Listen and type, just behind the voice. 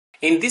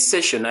In this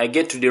session, I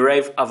get to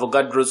derive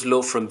Avogadro's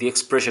law from the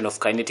expression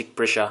of kinetic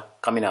pressure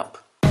coming up.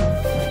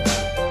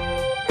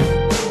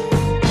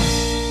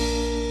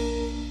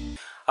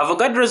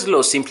 Avogadro's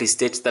law simply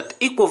states that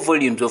equal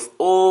volumes of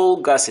all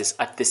gases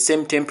at the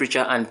same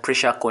temperature and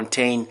pressure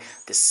contain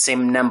the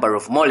same number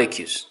of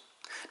molecules.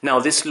 Now,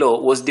 this law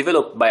was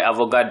developed by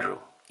Avogadro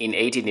in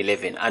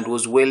 1811 and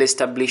was well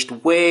established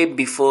way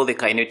before the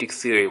kinetic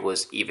theory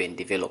was even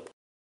developed.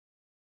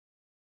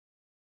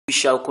 We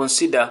shall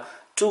consider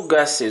two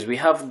gases. We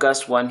have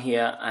gas 1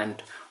 here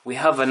and we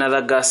have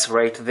another gas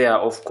right there.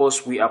 Of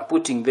course, we are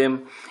putting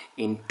them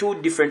in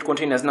two different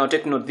containers. Now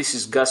take note, this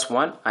is gas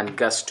 1 and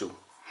gas 2.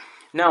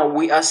 Now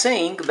we are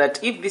saying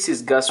that if this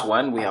is gas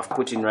 1 we have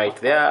put in right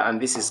there,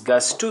 and this is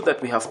gas 2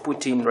 that we have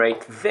put in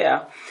right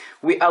there,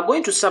 we are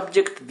going to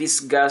subject this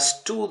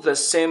gas to the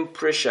same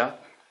pressure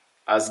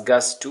as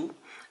gas 2,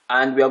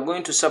 and we are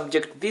going to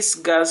subject this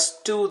gas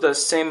to the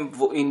same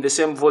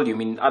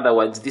volume. In other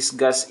words, this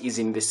gas is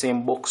in the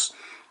same box.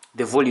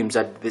 The volumes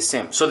are the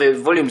same. So the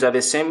volumes are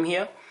the same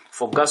here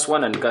for gas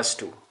 1 and gas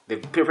 2. The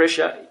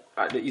pressure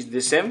is the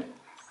same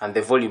and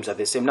the volumes are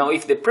the same. Now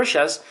if the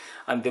pressures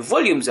and the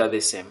volumes are the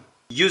same,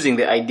 using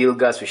the ideal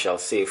gas, we shall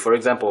say, for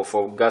example,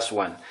 for gas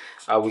 1,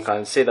 we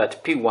can say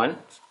that P1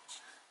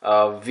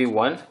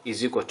 V1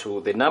 is equal to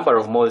the number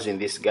of moles in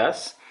this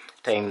gas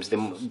times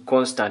the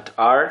constant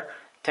R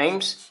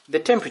times the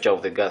temperature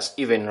of the gas.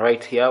 Even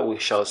right here we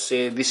shall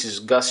say this is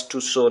gas 2,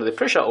 so the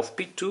pressure of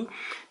P2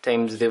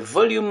 times the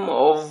volume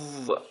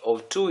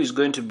of 2 is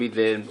going to be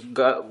the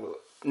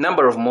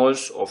number of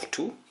moles of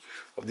 2,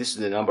 of this is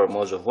the number of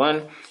moles of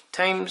 1,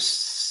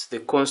 times the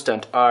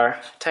constant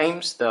R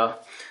times the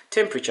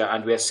temperature.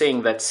 And we are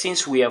saying that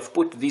since we have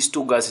put these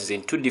two gases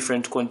in two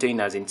different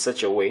containers in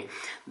such a way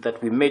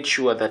that we made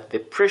sure that the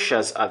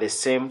pressures are the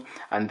same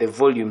and the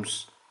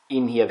volumes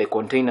in here, the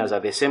containers,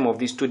 are the same of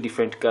these two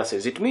different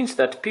gases, it means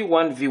that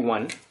P1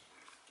 V1,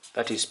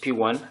 that is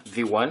P1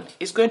 V1,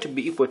 is going to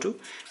be equal to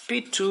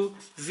P2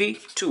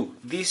 V2.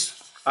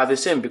 These are the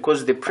same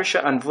because the pressure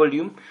and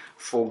volume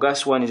for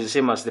gas 1 is the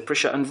same as the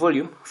pressure and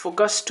volume for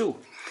gas 2.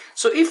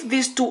 So if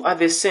these two are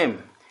the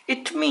same,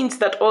 it means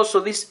that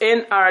also this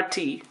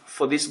nRT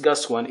for this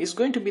gas 1 is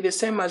going to be the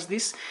same as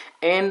this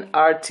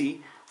nRT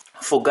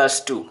for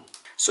gas 2.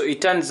 So it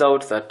turns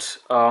out that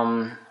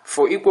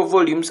for equal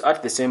volumes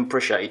at the same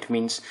pressure, it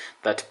means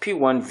that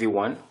P1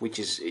 V1, which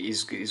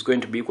is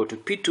going to be equal to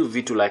P2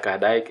 V2, like I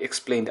had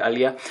explained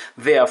earlier.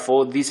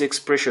 Therefore, this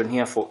expression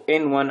here for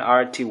N1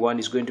 RT1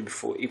 is going to be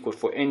equal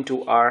for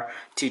N2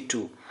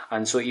 RT2.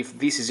 And so if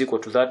this is equal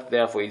to that,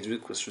 therefore it's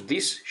equal to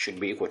this, should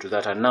be equal to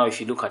that. And now if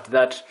you look at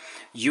that,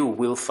 you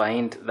will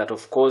find that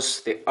of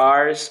course the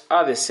R's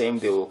are the same,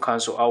 they will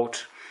cancel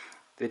out.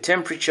 The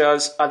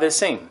temperatures are the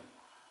same.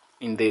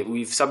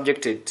 We've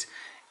subjected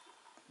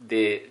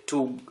the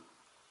two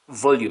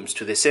volumes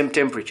to the same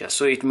temperature,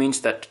 so it means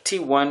that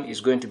T1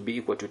 is going to be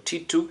equal to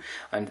T2,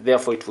 and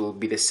therefore it will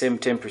be the same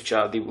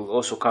temperature. They will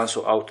also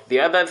cancel out. The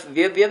other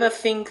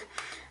thing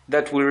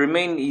that will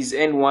remain is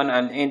N1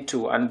 and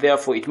N2, and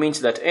therefore it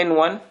means that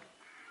N1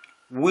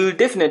 will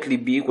definitely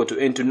be equal to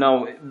N2.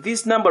 Now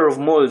this number of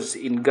moles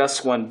in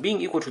gas 1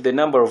 being equal to the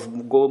number of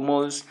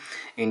moles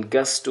in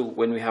gas 2,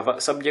 when we have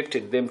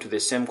subjected them to the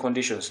same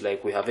conditions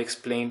like we have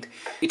explained,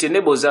 it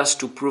enables us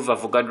to prove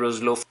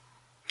Avogadro's law.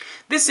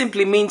 This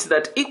simply means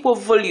that equal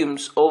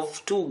volumes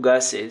of two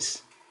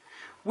gases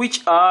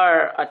which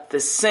are at the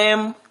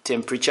same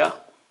temperature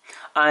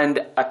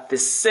and at the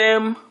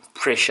same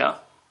pressure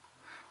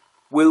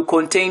will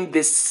contain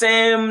the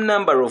same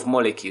number of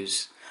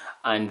molecules,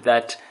 and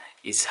that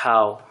is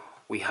how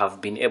we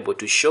have been able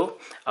to show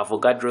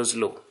Avogadro's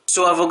law.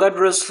 So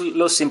Avogadro's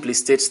law simply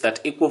states that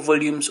equal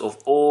volumes of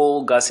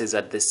all gases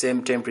at the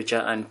same temperature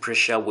and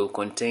pressure will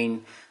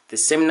contain the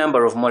same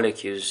number of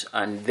molecules.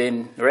 And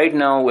then right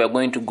now we are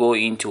going to go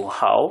into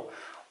how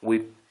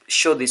we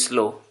show this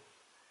law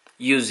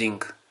using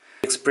the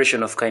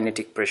expression of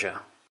kinetic pressure.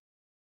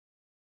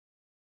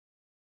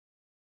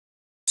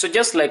 So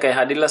just like I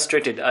had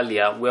illustrated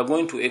earlier, we are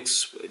going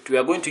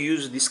to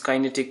use this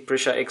kinetic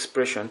pressure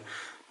expression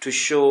to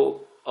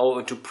show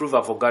or to prove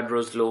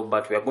Avogadro's law,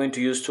 but we are going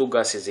to use two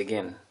gases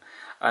again,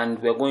 and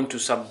we are going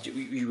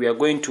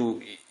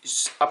to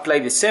apply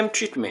the same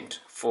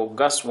treatment for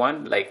gas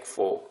 1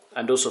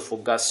 and also for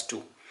gas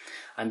 2,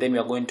 and then we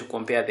are going to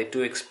compare the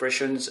two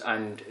expressions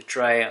and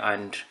try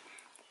and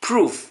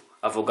prove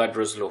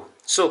Avogadro's law.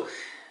 So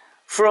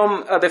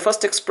from the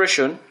first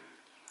expression,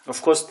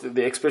 of course,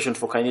 the expression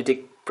for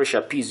kinetic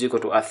pressure, P is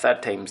equal to a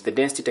third times the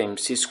density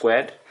times C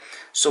squared.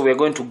 So we are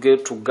going to go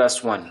to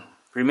gas 1.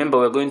 Remember,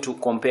 we're going to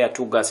compare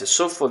two gases.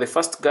 So for the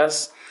first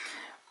gas,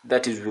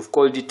 that is, we've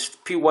called it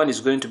P1,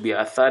 is going to be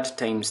a third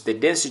times the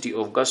density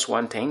of gas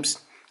 1 times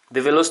the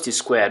velocity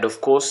squared.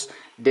 Of course,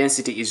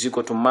 density is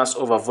equal to mass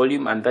over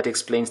volume, and that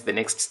explains the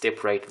next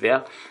step right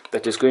there.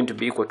 That is going to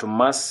be equal to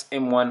mass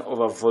M1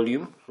 over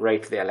volume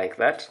right there, like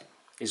that.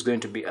 Is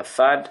going to be a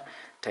third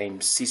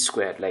times C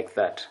squared, like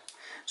that.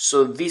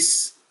 So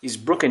this is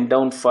broken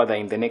down further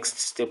in the next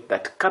step,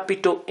 that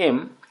capital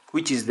M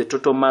which is the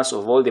total mass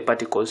of all the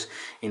particles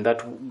in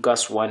that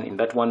gas 1, in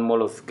that 1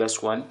 mole of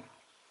gas 1,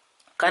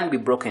 can be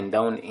broken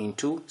down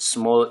into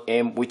small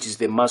m, which is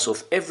the mass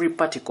of every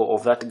particle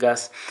of that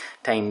gas,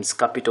 times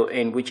capital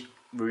N, which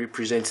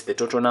represents the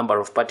total number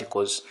of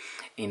particles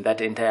in that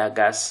entire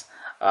gas,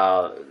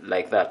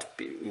 like that.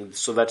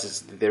 So that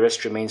is, the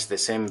rest remains the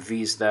same.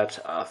 V is that,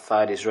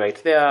 third is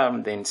right there,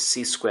 and then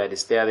C squared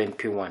is there, then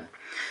P1.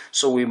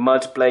 So we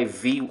multiply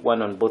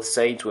V1 on both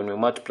sides. When we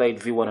multiply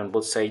V1 on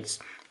both sides,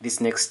 this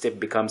next step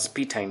becomes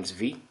P times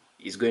V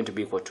is going to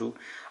be equal to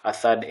a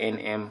third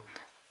NM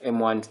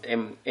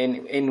M1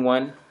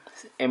 N1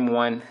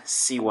 M1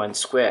 C1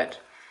 squared.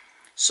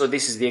 So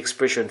this is the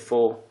expression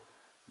for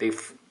the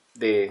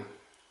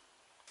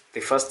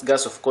first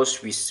gas. Of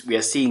course, we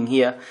are seeing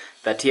here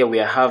that here we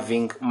are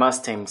having mass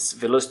times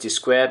velocity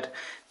squared.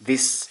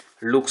 This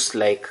looks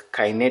like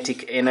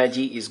kinetic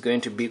energy is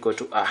going to be equal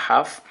to a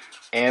half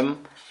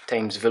m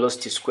times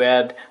velocity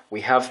squared.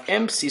 We have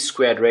mc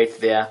squared right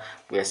there.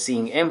 We are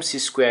seeing mc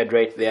squared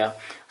right there.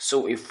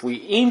 So if we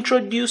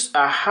introduce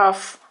a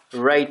half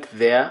right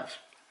there,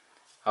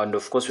 and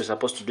of course we're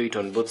supposed to do it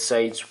on both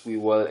sides, we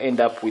will end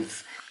up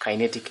with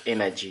kinetic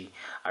energy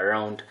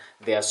around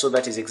there. So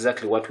that is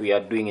exactly what we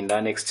are doing in the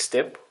next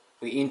step.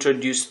 We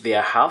introduce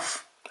their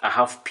half. A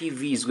half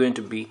PV is going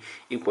to be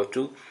equal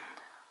to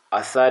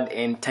a third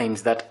n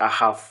times that a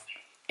half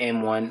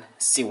m1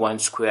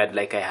 c1 squared,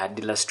 like I had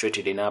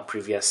illustrated in our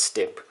previous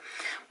step.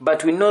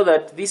 But we know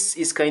that this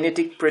is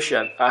kinetic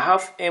pressure. A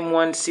half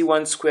m1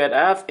 c1 squared, a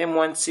half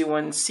m1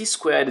 c1 c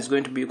squared is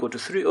going to be equal to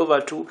 3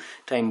 over 2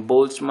 times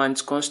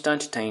Boltzmann's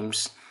constant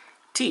times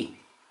T.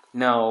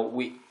 Now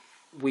we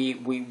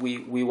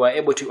were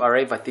able to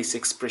arrive at this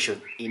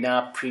expression in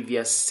our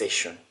previous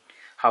session.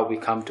 How we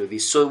come to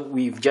this. So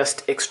we've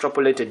just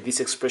extrapolated this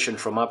expression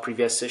from our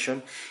previous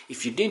session.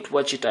 If you didn't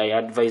watch it, I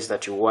advise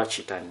that you watch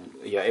it and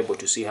you're able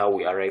to see how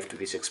we arrived to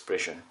this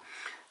expression.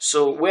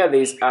 So where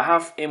there is a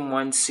half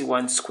m1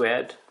 c1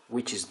 squared,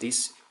 which is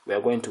this, we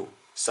are going to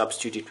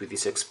substitute it with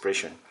this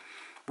expression,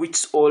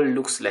 which all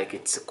looks like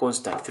it's a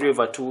constant, 3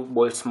 over 2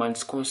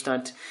 Boltzmann's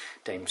constant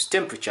times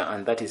temperature,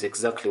 and that is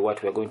exactly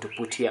what we are going to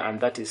put here,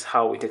 and that is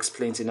how it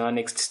explains in our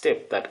next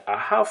step that a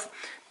half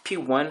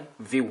P1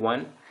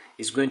 V1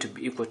 is going to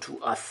be equal to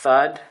a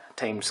third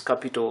times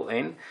capital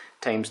N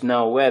times,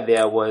 now where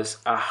there was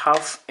a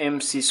half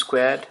mc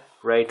squared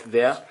right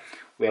there,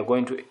 we are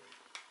going to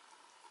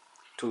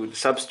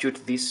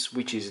substitute this,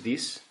 which is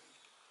this,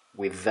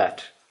 with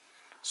that.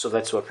 So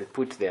that's what we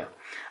put there.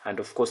 And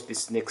of course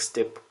this next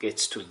step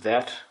gets to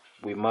that.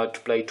 We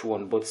multiply 2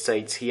 on both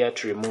sides here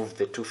to remove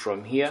the 2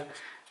 from here,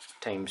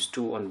 times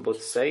 2 on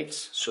both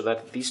sides, so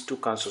that these 2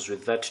 cancels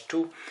with that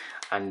 2,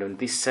 and on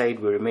this side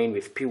we remain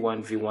with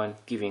P1 V1,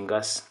 giving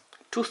us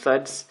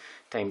 2/3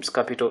 times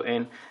capital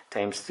N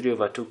times 3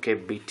 over 2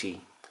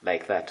 kBT,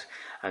 like that.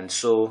 And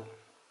so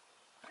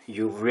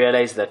you've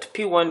realized that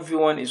P1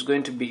 V1 is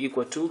going to be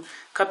equal to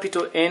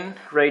capital N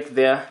right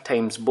there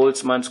times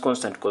Boltzmann's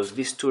constant, because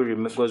this 2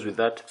 goes with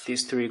that,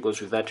 this 3 goes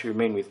with that,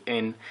 remain with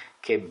N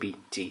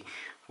kBT,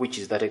 which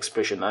is that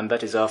expression, and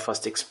that is our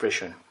first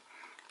expression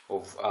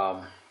of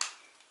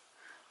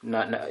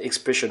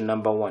expression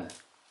number 1.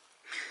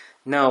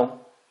 Now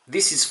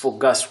this is for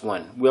gas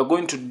 1. We are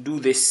going to do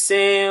the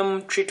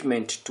same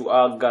treatment to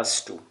our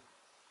gas 2.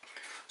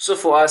 So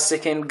for our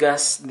second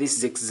gas, this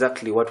is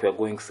exactly what we are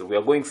going through. We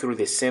are going through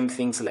the same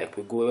things like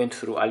we went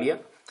through earlier.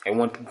 I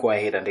want to go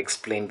ahead and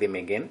explain them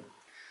again.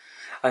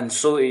 And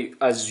so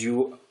as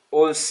you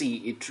all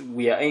see,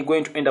 we are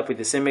going to end up with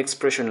the same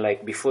expression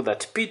like before,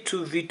 that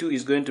P2V2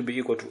 is going to be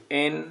equal to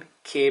N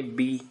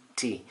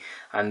kBT.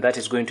 And that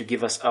is going to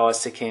give us our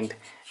second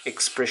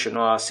expression,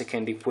 or our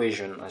second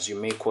equation, as you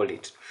may call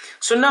it.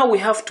 So now we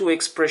have 2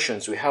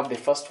 expressions. We have the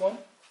first one,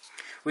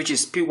 which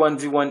is P1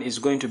 V1 is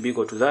going to be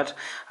equal to that,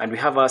 and we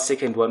have our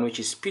second one, which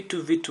is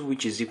P2 V2,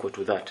 which is equal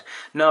to that.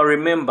 Now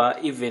remember,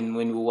 even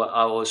when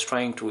I was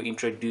trying to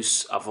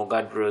introduce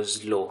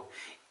Avogadro's law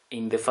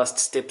in the first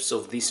steps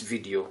of this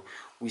video,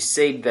 we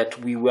said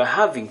that we were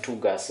having 2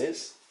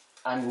 gases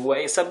and we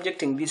were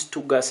subjecting these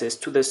 2 gases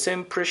to the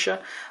same pressure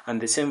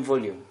and the same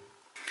volume.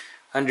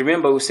 And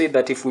remember, we said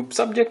that if we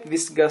subject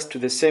this gas to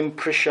the same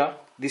pressure,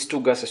 these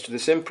 2 gases to the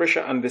same pressure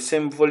and the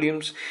same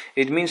volumes,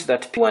 it means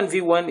that P1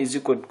 V1 is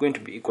going to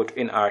be equal to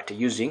nRT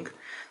using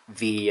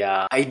the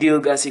ideal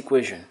gas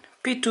equation.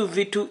 P2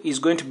 V2 is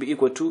going to be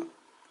equal to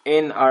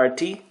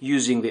nRT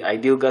using the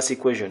ideal gas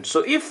equation.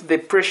 So if the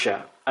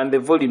pressure and the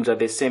volumes are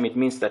the same, it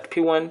means that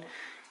P1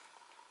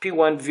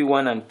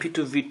 V1 and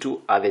P2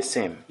 V2 are the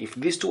same. If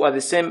these 2 are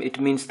the same, it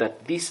means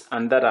that this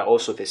and that are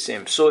also the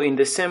same. So in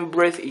the same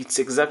breath, it's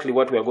exactly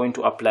what we are going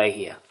to apply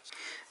here.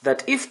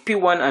 That if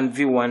P1 and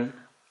V1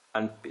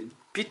 and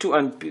P2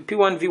 and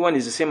P1 V1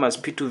 is the same as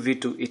P2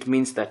 V2, it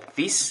means that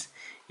this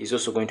is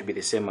also going to be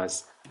the same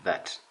as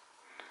that.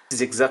 This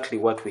is exactly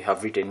what we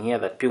have written here,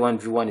 that P1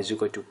 V1 is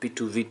equal to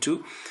P2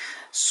 V2.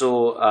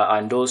 So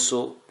and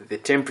also the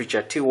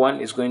temperature T1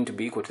 is going to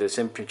be equal to the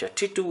temperature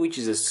T2, which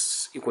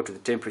is equal to the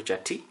temperature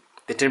T,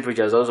 the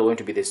temperature is also going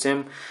to be the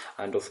same.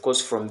 And of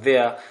course, from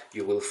there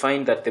you will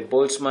find that the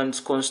Boltzmann's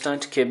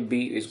constant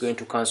Kb is going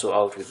to cancel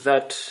out with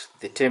that,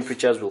 the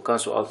temperatures will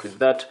cancel out with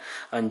that,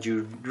 and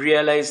you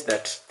realize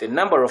that the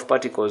number of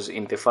particles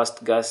in the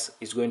first gas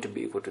is going to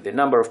be equal to the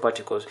number of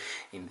particles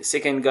in the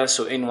second gas,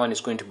 so N1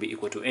 is going to be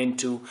equal to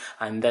N2.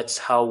 And that's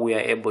how we are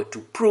able to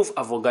prove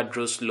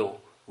Avogadro's law,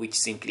 which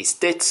simply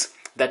states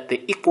that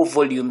the equal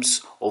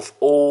volumes of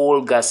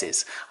all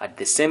gases at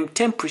the same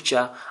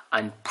temperature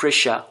and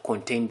pressure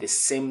contain the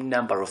same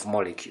number of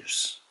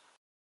molecules.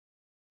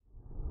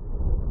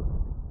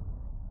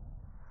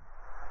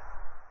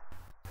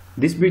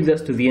 This brings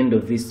us to the end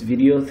of this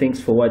video. Thanks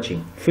for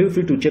watching. Feel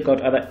free to check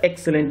out other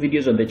excellent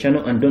videos on the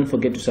channel, and don't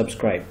forget to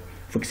subscribe.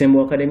 For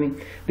Kisembo Academy,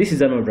 this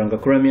is Arnold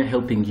Rangakuramia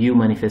helping you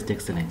manifest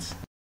excellence.